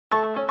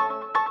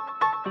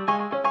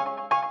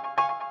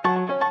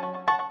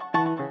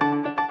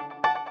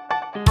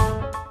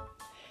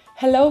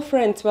Hello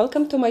friends,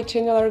 welcome to my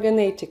channel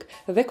OrgaNatic.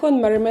 The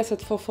KonMari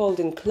method for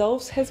folding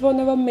clothes has won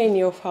over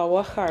many of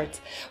our hearts,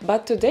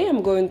 but today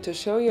I'm going to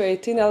show you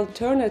 18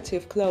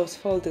 alternative clothes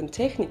folding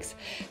techniques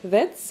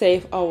that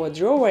save our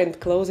drawer and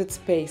closet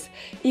space.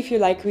 If you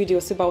like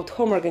videos about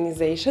home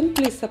organization,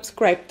 please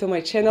subscribe to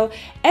my channel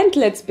and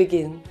let's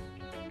begin!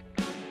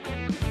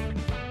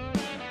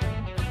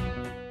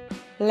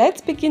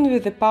 Let's begin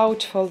with the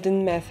pouch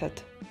folding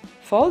method.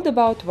 Fold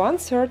about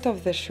 1/3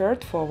 of the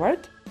shirt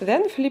forward,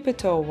 then flip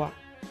it over.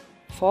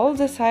 Fold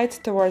the sides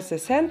towards the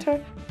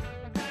center.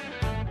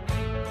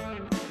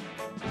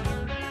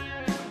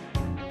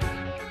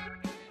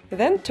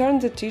 Then turn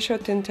the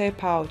t-shirt into a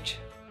pouch.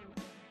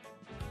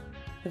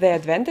 The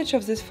advantage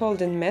of this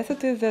folding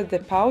method is that the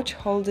pouch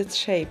holds its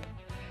shape.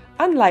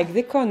 Unlike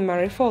the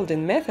KonMari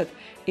folding method,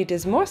 it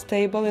is more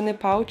stable in a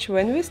pouch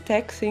when we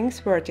stack things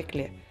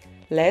vertically.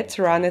 Let's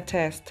run a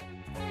test.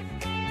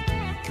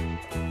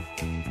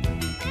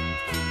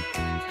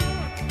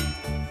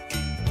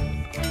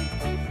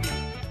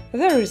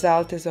 The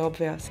result is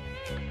obvious.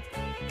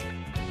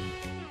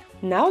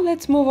 Now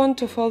let's move on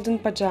to folding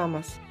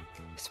pajamas.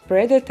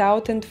 Spread it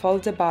out and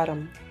fold the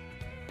bottom.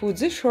 Put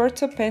the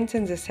shorts or pants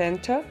in the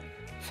center,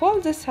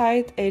 fold the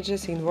side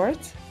edges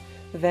inwards,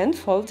 then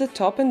fold the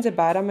top and the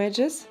bottom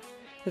edges,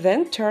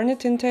 then turn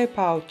it into a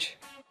pouch.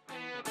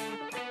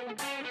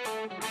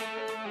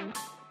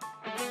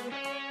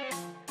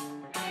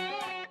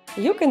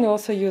 You can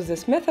also use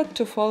this method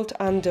to fold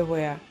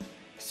underwear.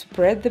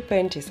 Spread the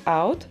panties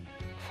out,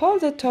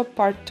 fold the top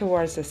part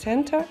towards the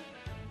center,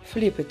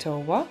 flip it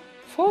over,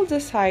 fold the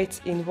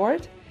sides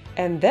inward,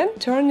 and then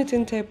turn it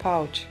into a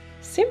pouch.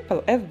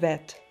 Simple as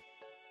that.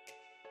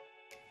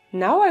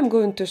 Now I'm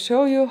going to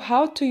show you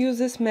how to use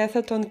this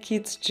method on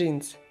kids'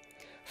 jeans.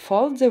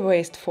 Fold the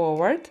waist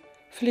forward,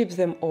 flip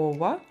them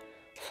over,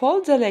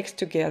 fold the legs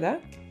together,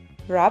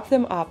 wrap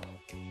them up.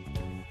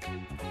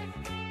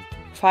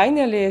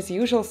 Finally, as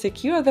usual,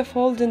 secure the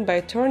folding by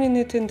turning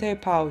it into a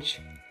pouch.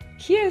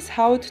 Here is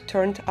how it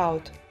turned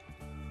out.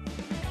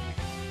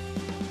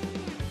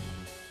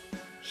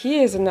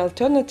 Here is an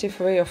alternative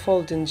way of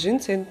folding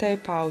jeans into a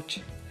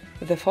pouch.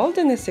 The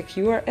folding is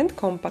secure and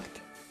compact.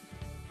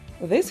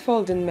 This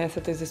folding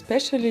method is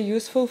especially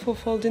useful for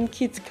folding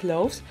kids'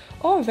 clothes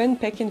or when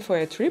packing for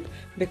a trip,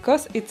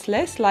 because it's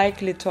less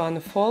likely to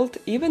unfold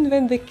even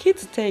when the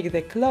kids take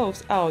the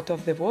clothes out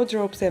of the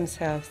wardrobes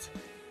themselves.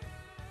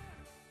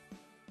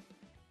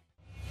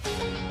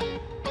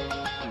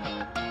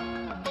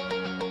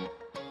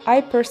 I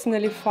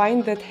personally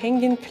find that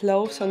hanging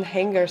clothes on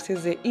hangers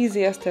is the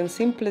easiest and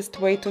simplest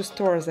way to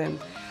store them.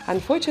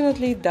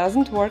 Unfortunately, it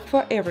doesn't work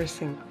for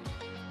everything.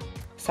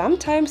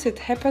 Sometimes it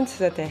happens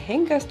that a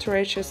hanger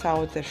stretches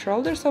out the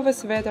shoulders of a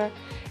sweater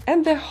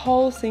and the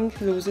whole thing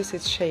loses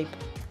its shape.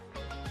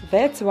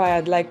 That's why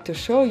I'd like to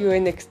show you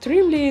an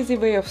extremely easy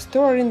way of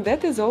storing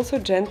that is also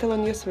gentle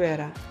on your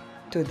sweater.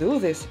 To do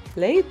this,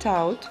 lay it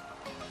out,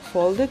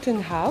 fold it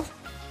in half,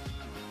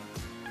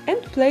 and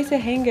place a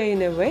hanger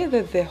in a way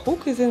that the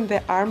hook is in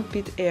the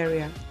armpit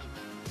area.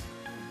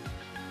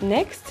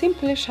 Next,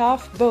 simply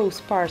shove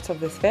both parts of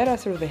the sweater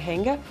through the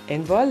hanger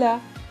and voila!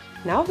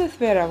 Now the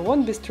sweater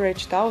won't be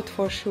stretched out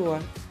for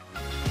sure.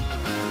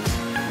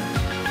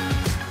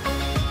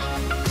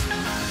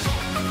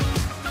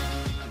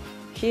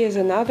 Here's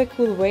another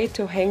cool way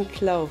to hang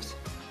clothes.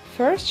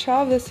 First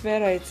shove the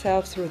sweater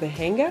itself through the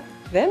hanger,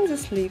 then the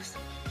sleeves.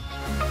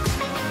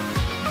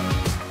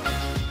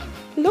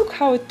 Look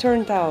how it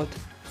turned out!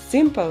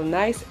 Simple,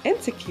 nice and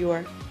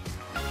secure.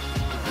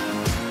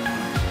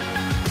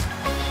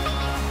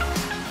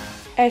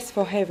 As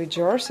for heavy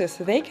jerseys,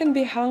 they can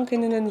be hung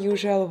in an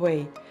unusual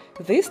way.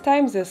 This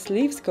time the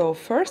sleeves go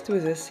first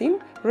with a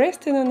seam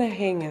resting on a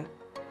hanger.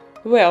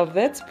 Well,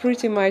 that's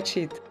pretty much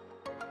it.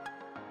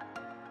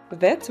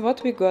 That's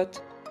what we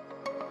got.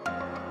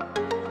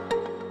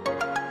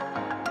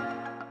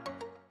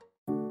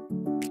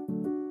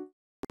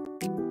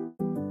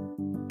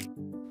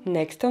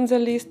 Next on the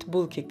list,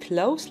 bulky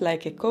clothes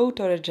like a coat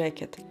or a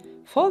jacket.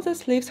 Fold the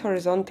sleeves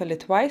horizontally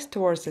twice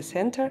towards the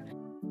center.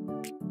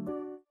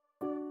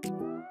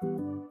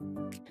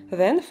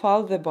 Then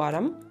fold the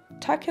bottom,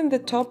 tucking the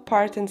top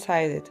part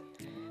inside it.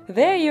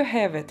 There you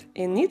have it,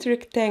 a neat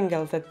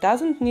rectangle that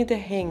doesn't need a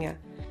hanger.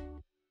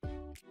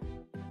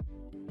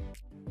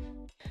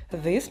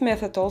 This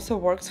method also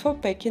works for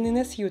packing in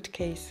a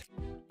suitcase.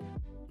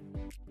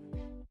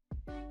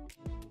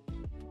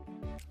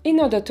 In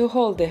order to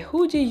hold the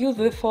hoodie, use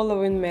the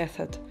following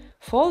method.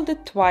 Fold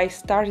it twice,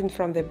 starting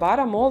from the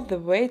bottom all the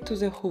way to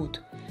the hood.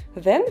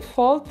 Then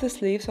fold the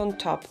sleeves on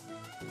top.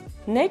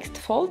 Next,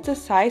 fold the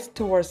sides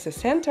towards the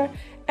center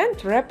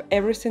and wrap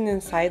everything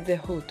inside the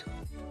hood.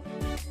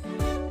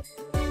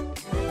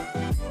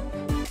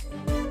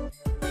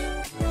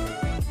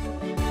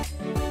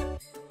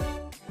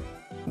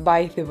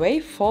 By the way,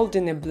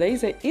 folding a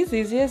blazer is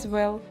easy as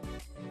well.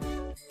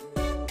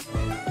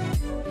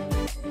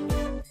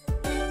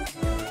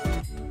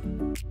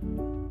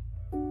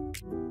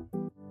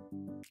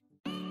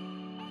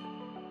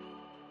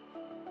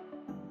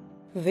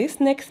 This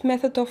next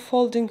method of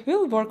folding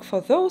will work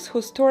for those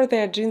who store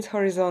their jeans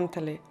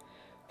horizontally.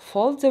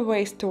 Fold the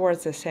waist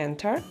towards the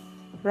center,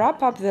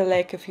 wrap up the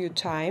leg a few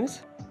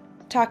times,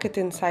 tuck it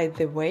inside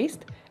the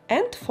waist,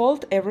 and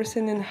fold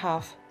everything in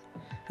half.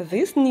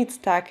 This neat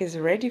stack is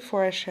ready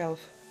for a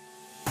shelf.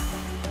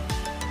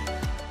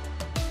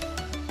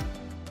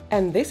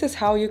 And this is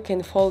how you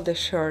can fold a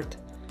shirt.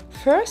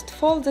 First,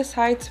 fold the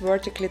sides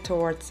vertically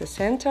towards the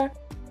center,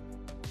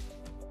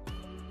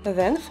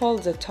 then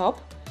fold the top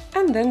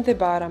and then the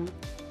bottom.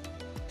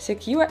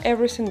 Secure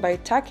everything by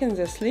tucking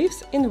the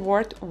sleeves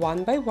inward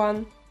one by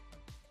one.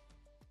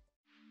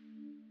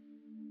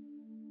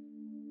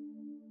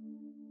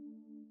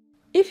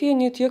 If you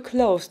need your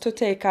clothes to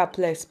take up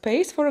less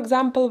space, for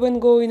example when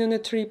going on a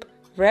trip,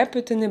 wrap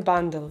it in a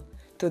bundle.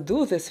 To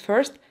do this,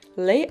 first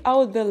lay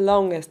out the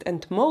longest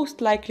and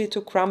most likely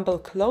to crumble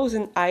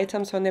clothing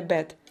items on a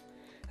bed.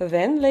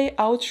 Then lay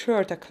out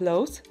shorter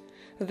clothes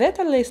that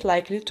are less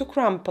likely to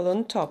crumple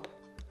on top.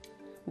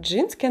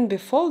 Jeans can be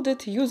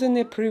folded using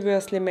a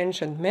previously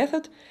mentioned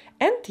method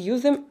and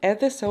use them at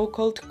the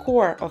so-called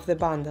core of the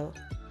bundle.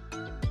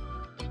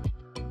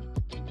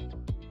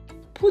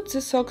 Put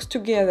the socks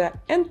together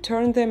and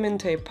turn them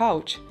into a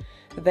pouch,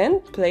 then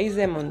place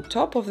them on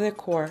top of the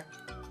core.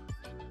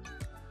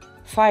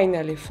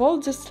 Finally,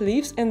 fold the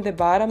sleeves and the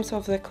bottoms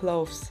of the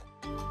clothes.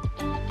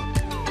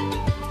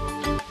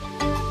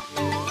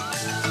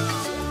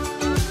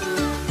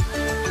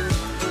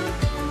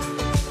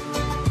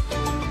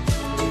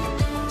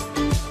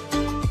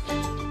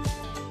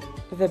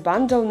 The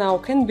bundle now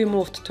can be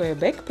moved to a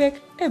backpack,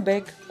 a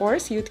bag or a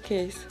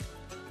suitcase.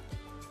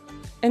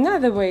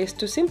 Another way is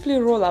to simply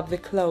roll up the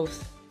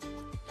clothes.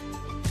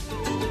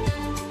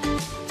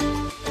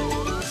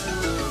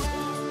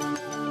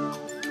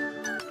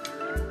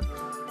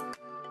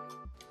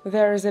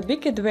 There is a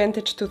big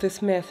advantage to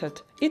this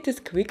method. It is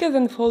quicker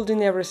than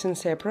folding everything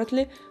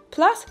separately,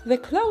 plus the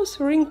clothes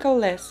wrinkle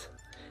less.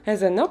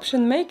 As an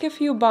option, make a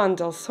few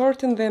bundles,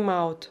 sorting them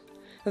out.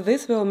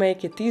 This will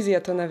make it easier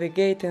to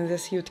navigate in the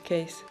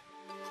suitcase.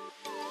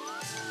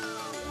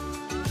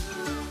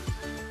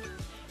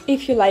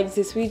 If you like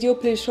this video,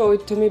 please show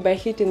it to me by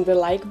hitting the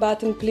like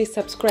button. Please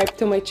subscribe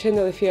to my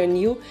channel if you are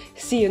new.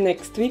 See you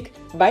next week.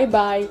 Bye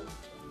bye!